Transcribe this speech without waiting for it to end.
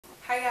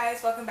Hi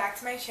guys, welcome back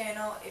to my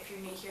channel. If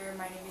you're new here,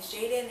 my name is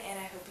Jaden and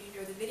I hope you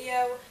enjoy the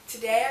video.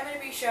 Today I'm going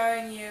to be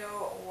showing you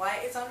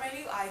what is on my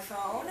new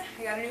iPhone.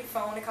 I got a new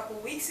phone a couple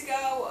weeks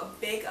ago,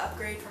 a big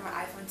upgrade from an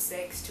iPhone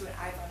 6 to an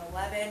iPhone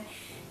 11,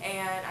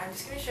 and I'm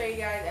just going to show you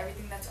guys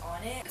everything that's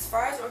on it. As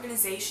far as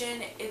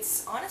organization,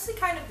 it's honestly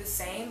kind of the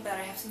same, but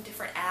I have some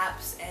different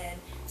apps and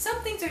some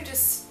things are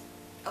just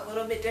a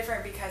little bit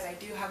different because I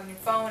do have a new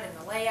phone and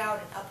the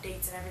layout and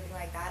updates and everything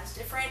like that is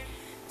different.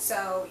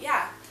 So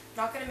yeah.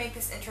 Not going to make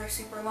this intro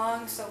super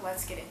long, so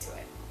let's get into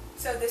it.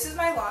 So this is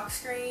my lock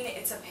screen.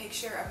 It's a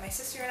picture of my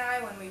sister and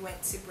I when we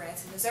went to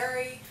Branson,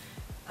 Missouri.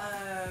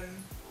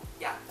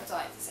 Yeah, that's all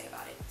I have to say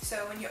about it. So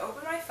when you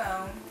open my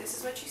phone, this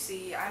is what you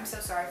see. I'm so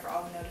sorry for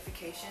all the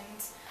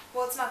notifications.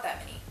 Well, it's not that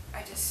many.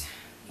 I just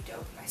need to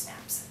open my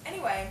snaps.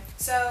 Anyway,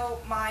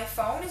 so my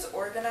phone is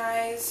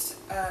organized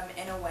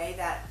in a way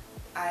that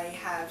I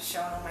have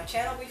shown on my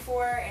channel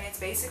before, and it's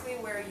basically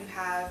where you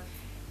have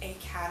a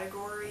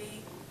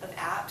category of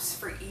apps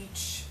for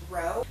each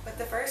row, but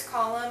the first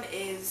column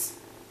is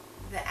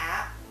the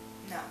app.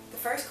 No, the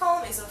first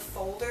column is a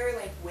folder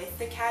like with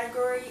the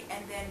category,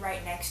 and then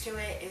right next to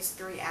it is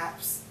 3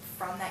 apps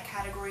from that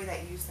category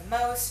that you use the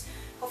most.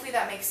 Hopefully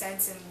that makes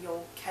sense and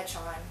you'll catch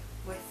on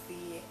with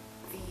the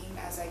theme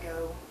as I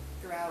go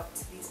throughout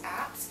these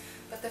apps.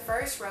 But the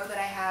first row that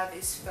I have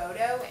is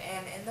photo,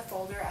 and in the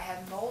folder I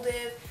have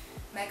molded,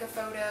 mega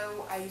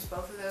photo. I use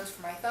both of those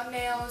for my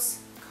thumbnails,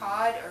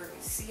 COD or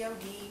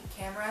COD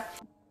camera.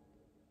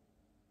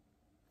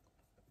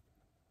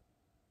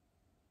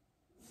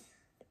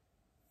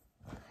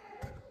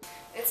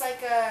 It's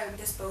like a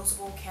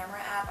disposable camera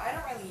app. I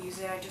don't really use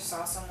it. I just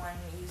saw someone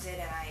use it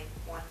and I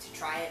wanted to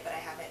try it, but I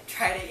haven't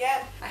tried it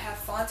yet. I have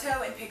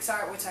Fonto and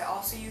PixArt, which I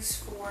also use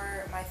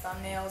for my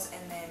thumbnails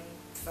and then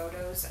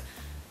photos.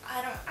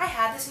 I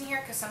have this in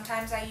here because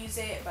sometimes I use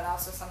it, but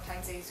also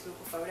sometimes I use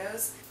Google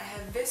Photos. I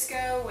have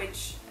VSCO,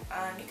 which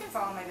you can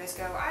follow my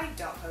VSCO. I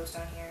don't post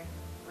on here,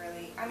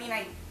 really. I mean,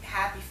 I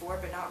have before,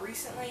 but not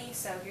recently,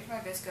 so here's my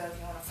VSCO if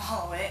you want to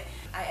follow it.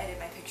 I edit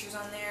my pictures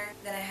on there.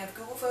 Then I have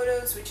Google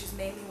Photos, which is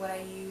mainly what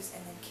I use,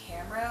 and then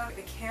camera.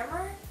 The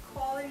camera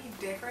quality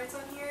difference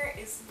on here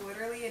is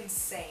literally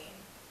insane.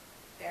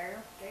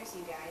 There's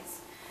you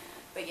guys.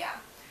 But yeah.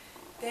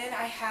 Then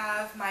I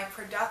have my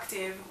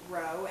productive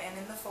row, and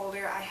in the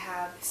folder I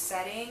have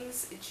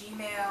settings,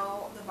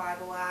 Gmail, the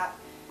Bible app,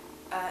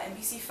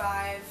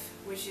 NBC5,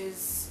 which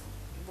is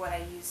what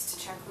I use to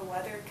check the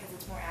weather because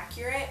it's more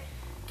accurate.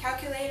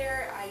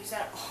 Calculator, I use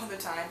that all the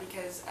time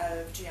because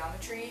of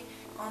geometry.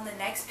 On the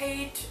next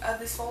page of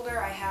this folder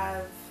I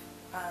have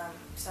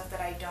stuff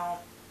that I don't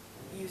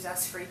use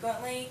as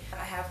frequently.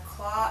 I have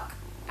clock,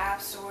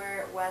 app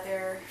store,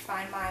 weather,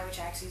 find my, which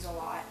I actually use a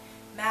lot,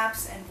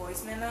 maps, and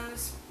voice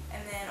memos.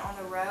 And then on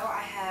the row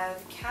I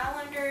have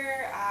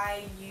calendar.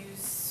 I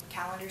use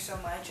calendar so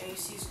much. I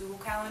used to use Google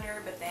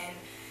Calendar, but then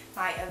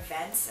my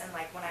events and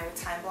like when I would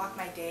time block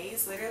my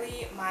days,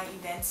 literally my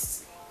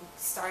events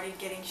started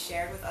getting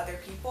shared with other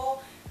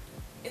people.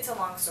 It's a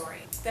long story.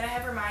 Then I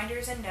have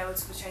reminders and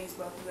notes, which I use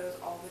both of those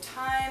all the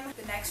time.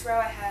 The next row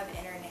I have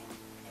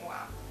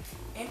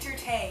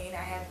entertain.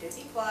 I have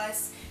Disney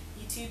Plus,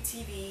 YouTube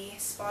TV,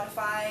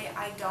 Spotify.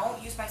 I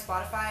don't use my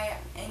Spotify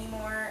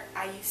anymore.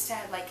 I used to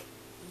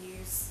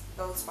use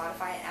both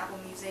Spotify and Apple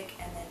Music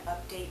and then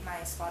update my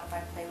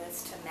Spotify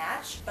playlist to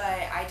match, but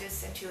I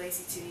just am too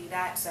lazy to do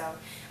that, so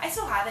I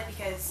still have it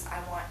because I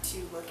want to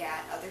look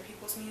at other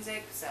people's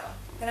music. So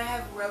then I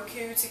have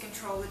Roku to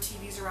control the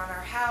TVs around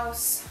our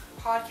house,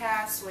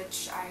 podcasts,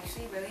 which I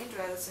actually really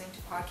enjoy listening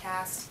to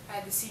podcasts. I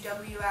have the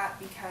CW app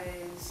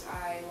because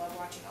I love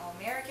watching All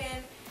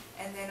American,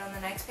 and then on the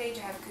next page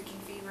I have Cooking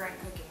Fever and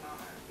Cooking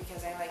Mama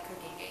because I like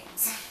cooking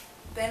games.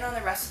 Then on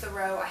the rest of the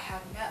row I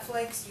have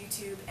Netflix,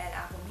 YouTube, and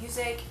Apple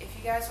Music. If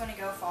you guys want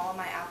to go follow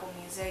my Apple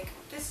Music,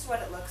 this is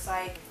what it looks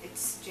like.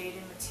 It's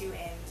Jaden with 2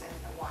 N's and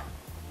a 1.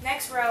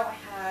 Next row I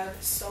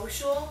have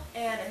social,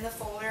 and in the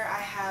folder I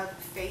have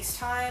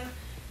FaceTime.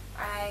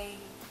 I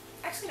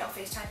actually don't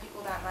FaceTime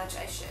people that much.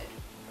 I should,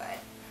 but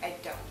I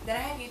don't. Then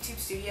I have YouTube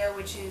Studio,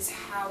 which is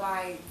how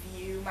I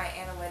view my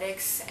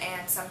analytics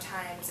and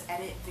sometimes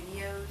edit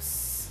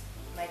videos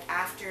like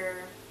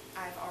after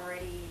I've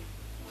already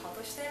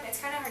publish them.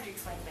 It's kind of hard to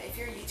explain, but if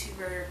you're a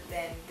YouTuber,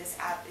 then this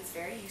app is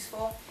very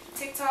useful.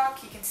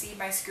 TikTok, you can see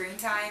my screen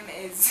time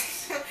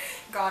is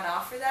gone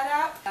off for that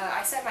app.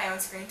 I set my own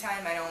screen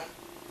time. I don't,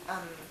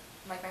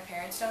 like my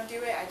parents don't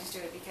do it. I just do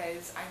it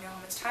because I know how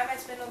much time I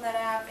spend on that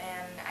app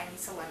and I need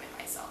to limit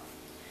myself.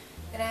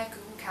 Then I have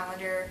Google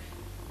Calendar,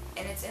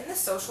 and it's in the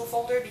social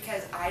folder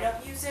because I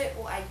don't use it.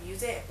 Well, I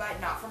use it,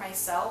 but not for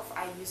myself.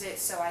 I use it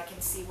so I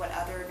can see what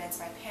other events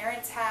my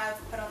parents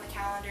have put on the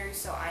calendar,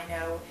 so I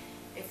know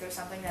if there's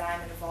something that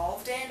I'm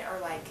involved in or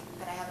like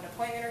that I have an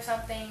appointment or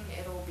something,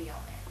 it'll be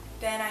on there.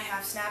 Then I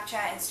have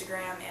Snapchat,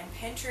 Instagram, and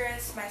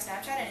Pinterest. My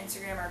Snapchat and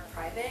Instagram are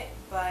private,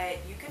 but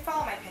you can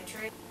follow my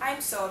Pinterest. I'm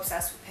so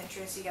obsessed with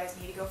Pinterest. You guys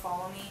need to go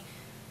follow me.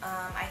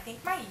 I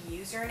think my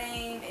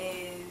username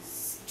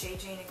is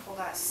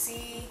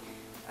jjnicole.c.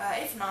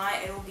 If not,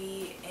 it'll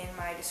be in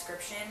my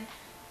description.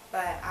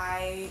 but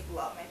I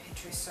love my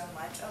Pinterest so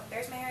much. Oh,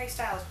 there's my Harry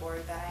Styles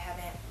board that I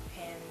haven't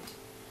pinned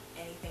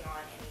anything on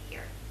in a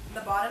year.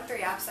 The bottom 3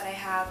 apps that I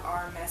have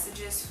are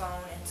Messages,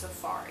 Phone, and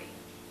Safari.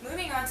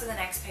 Moving on to the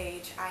next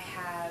page, I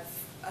have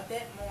a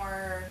bit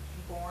more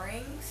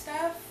boring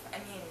stuff. I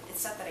mean,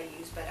 it's stuff that I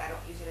use, but I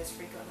don't use it as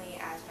frequently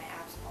as my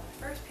apps on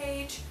the first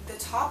page. The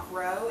top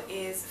row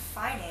is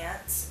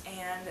finance,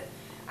 and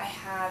I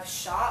have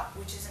Shop,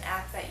 which is an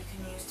app that you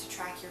can use to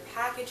track your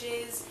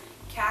packages,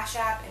 Cash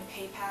App and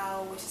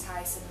PayPal, which is how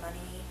I send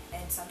money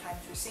and sometimes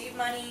receive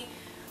money,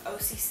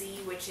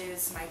 OCC, which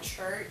is my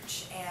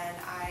church, and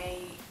I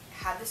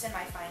have this in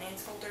my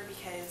finance folder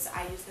because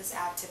I use this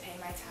app to pay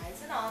my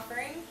tithes and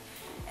offerings.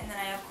 And then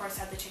I of course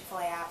have the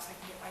Chick-fil-A app so I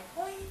can get my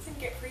points and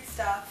get free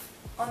stuff.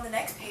 On the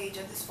next page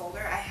of this folder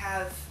I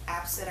have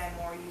apps that I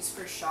more use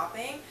for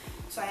shopping.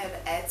 So I have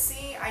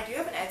Etsy. I do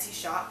have an Etsy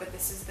shop, but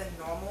this is the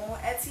normal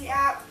Etsy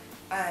app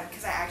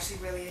because I actually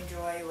really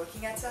enjoy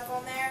looking at stuff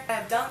on there. I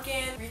have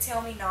Dunkin',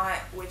 Retail Me Not,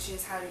 which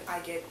is how I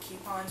get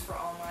coupons for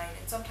online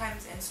and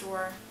sometimes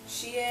in-store.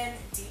 Shein,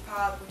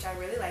 Depop, which I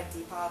really like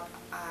Depop.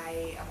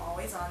 I am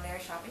always on there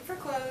shopping for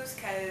clothes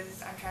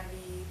because I'm trying to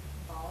be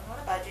balling on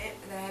a budget.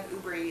 And then I have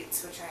Uber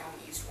Eats, which I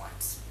only used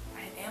once. I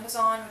have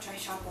Amazon, which I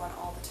shop on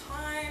all the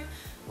time.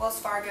 Wells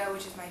Fargo,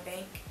 which is my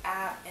bank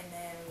app, and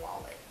then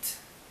Wallet.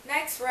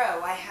 Next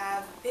row, I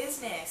have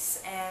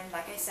business, and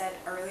like I said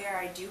earlier,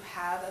 I do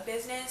have a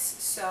business,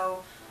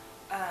 so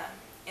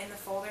in the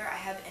folder I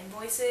have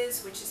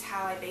invoices, which is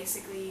how I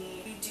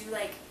basically do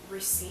like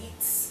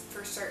receipts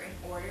for certain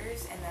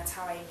orders, and that's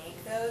how I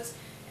make those.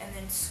 And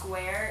then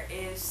Square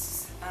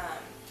is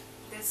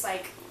this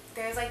like,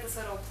 there's like this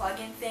little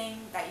plug-in thing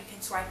that you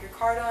can swipe your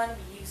card on.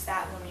 We used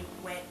that when we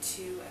went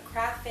to a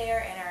craft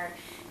fair in our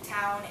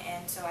town,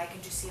 and so I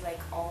can just see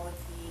like all of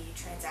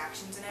the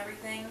transactions and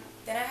everything.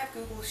 Then I have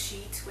Google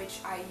Sheets,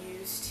 which I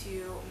use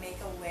to make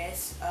a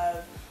list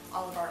of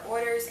all of our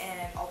orders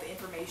and all the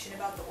information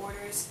about the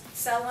orders.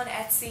 Sell on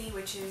Etsy,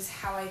 which is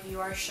how I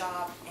view our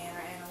shop and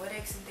our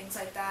analytics and things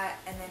like that.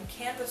 And then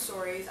Canva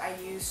Stories I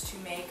use to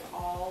make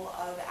all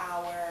of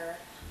our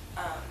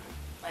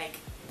like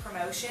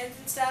promotions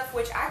and stuff,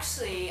 which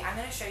actually I'm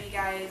going to show you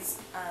guys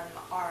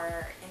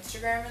our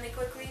Instagram really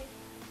quickly.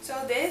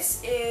 So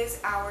this is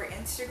our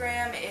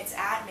Instagram. It's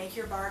at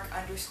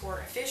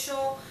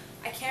makeyourbark_official.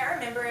 I can't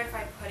remember if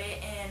I put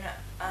it in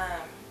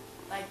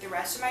like the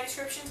rest of my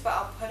descriptions, but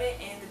I'll put it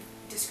in the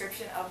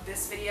description of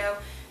this video.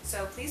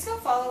 So please go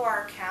follow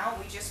our account.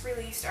 We just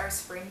released our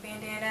spring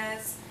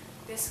bandanas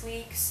this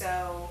week,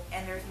 so,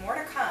 and there's more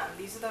to come.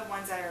 These are the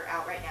ones that are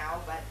out right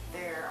now, but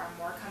there are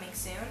more coming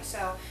soon.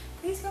 So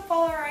please go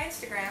follow our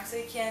Instagram so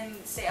you can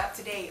stay up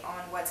to date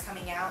on what's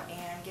coming out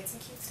and get some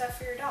cute stuff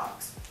for your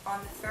dogs. On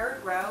the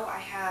third row, I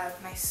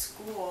have my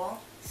school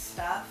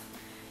stuff.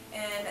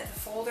 In the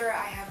folder,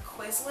 I have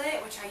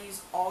Quizlet, which I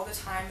use all the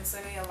time. It's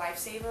literally a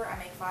lifesaver. I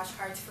make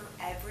flashcards for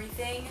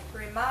everything.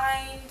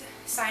 Remind,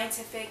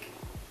 Scientific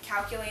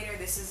Calculator.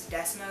 This is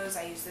Desmos.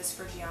 I use this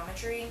for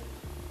geometry.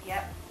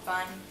 Yep,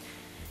 fun.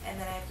 And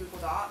then I have Google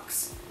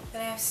Docs.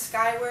 Then I have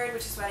Skyward,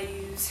 which is what I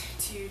use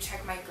to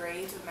check my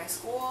grades with my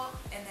school.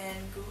 And then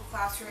Google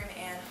Classroom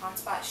and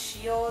Hotspot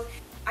Shield.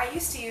 I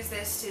used to use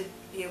this to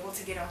be able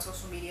to get on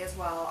social media as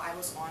well. I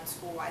was on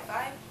school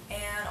Wi-Fi.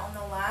 And on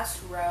the last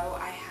row,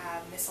 I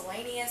have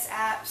miscellaneous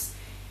apps,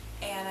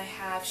 and I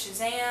have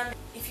Shazam.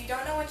 If you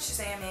don't know what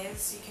Shazam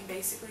is, you can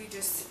basically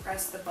just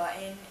press the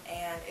button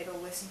and it'll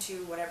listen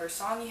to whatever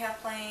song you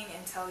have playing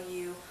and tell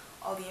you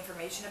all the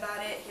information about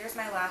it. Here's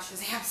my last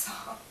Shazam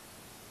song.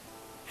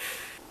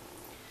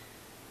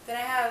 Then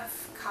I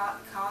have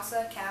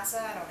Casa,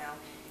 I don't know.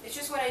 It's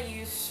just what I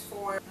use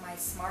for my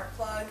smart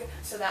plug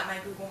so that my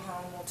Google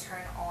Home will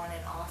turn on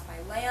and off my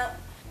lamp.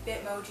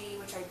 Bitmoji,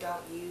 which I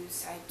don't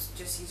use, I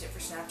just use it for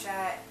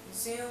Snapchat.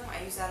 Zoom,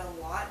 I use that a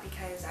lot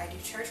because I do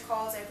church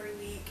calls every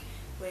week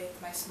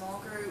with my small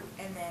group,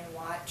 and then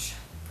Watch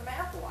for my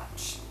Apple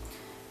Watch.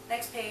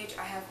 Next page,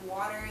 I have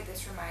water.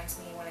 This reminds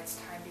me when it's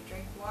time to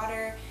drink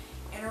water.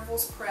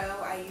 Intervals Pro,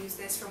 I use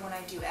this for when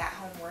I do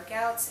at-home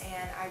workouts,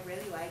 and I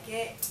really like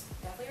it.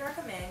 Definitely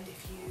recommend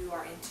if you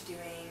are into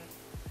doing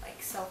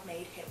like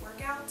self-made HIIT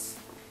workouts.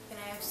 Then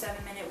I have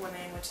 7 Minute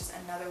Women, which is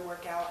another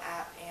workout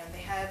app, and they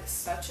have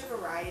such a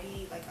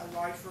variety, like a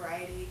large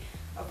variety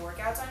of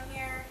workouts on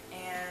here.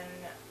 And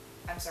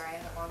I'm sorry, I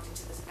haven't logged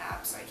into this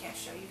app, so I can't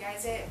show you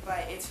guys it,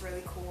 but it's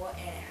really cool,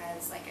 and it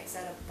has, like I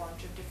said, a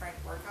bunch of different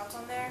workouts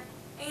on there.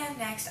 And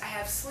next I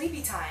have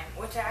Sleepy Time,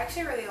 which I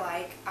actually really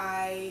like.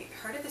 I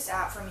heard of this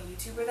app from a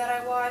YouTuber that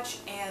I watch,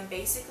 and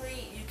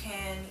basically you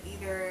can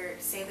either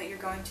say that you're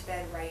going to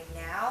bed right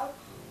now,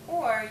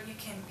 or you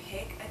can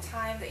pick a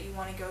time that you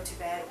want to go to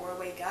bed or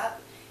wake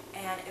up,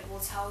 and it will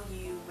tell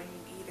you when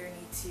you either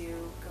need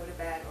to go to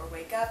bed or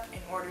wake up in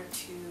order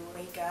to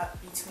wake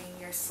up between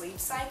your sleep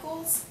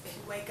cycles. If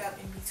you wake up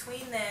in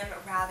between them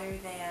rather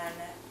than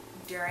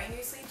during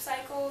your sleep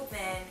cycle,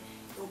 then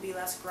you'll be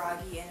less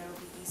groggy and it'll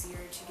be easier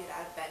to get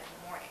out of bed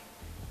in the morning.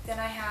 Then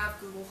I have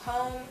Google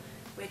Home,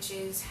 which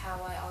is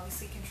how I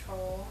obviously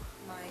control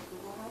my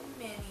Google Home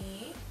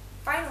Mini.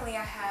 Finally,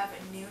 I have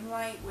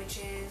Noonlight, which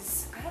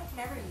is, I've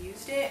never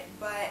used it,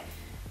 but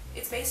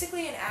it's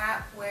basically an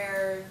app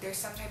where there's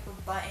some type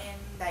of button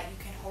that you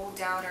can hold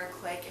down or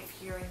click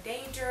if you're in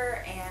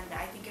danger, and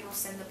I think it'll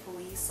send the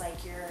police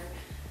like your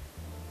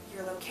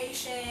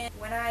location.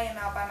 When I am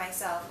out by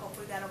myself,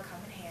 hopefully that'll come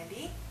in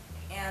handy.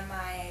 And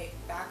my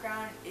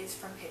background is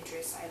from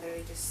Pinterest. I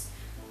literally just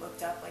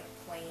looked up like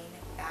plain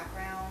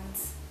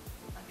backgrounds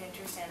on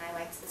Pinterest and I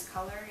liked this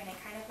color and it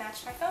kind of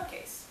matched my phone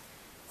case.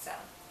 So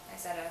I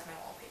set it as my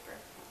wallpaper.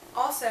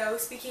 Also,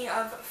 speaking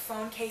of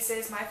phone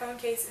cases, my phone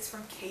case is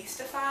from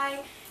Casetify.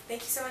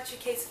 Thank you so much to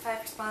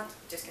Casetify for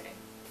sponsoring. Just kidding.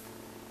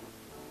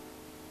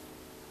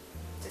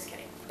 Just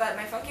kidding. But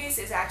my phone case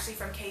is actually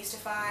from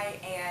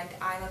Casetify and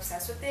I'm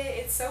obsessed with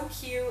it. It's so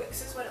cute.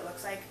 This is what it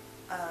looks like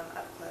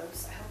up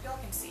close. I hope y'all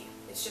can see.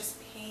 It's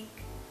just pink,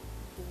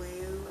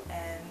 blue,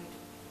 and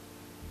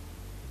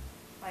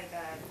like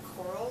a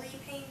corally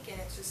pink,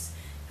 and it just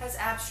has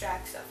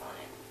abstract stuff on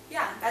it.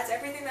 Yeah, that's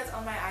everything that's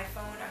on my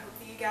iPhone. I hope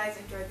that you guys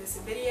enjoyed this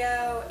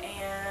video,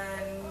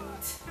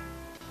 and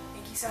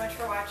thank you so much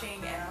for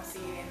watching, and I'll see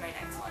you in my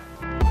next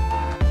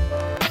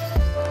one.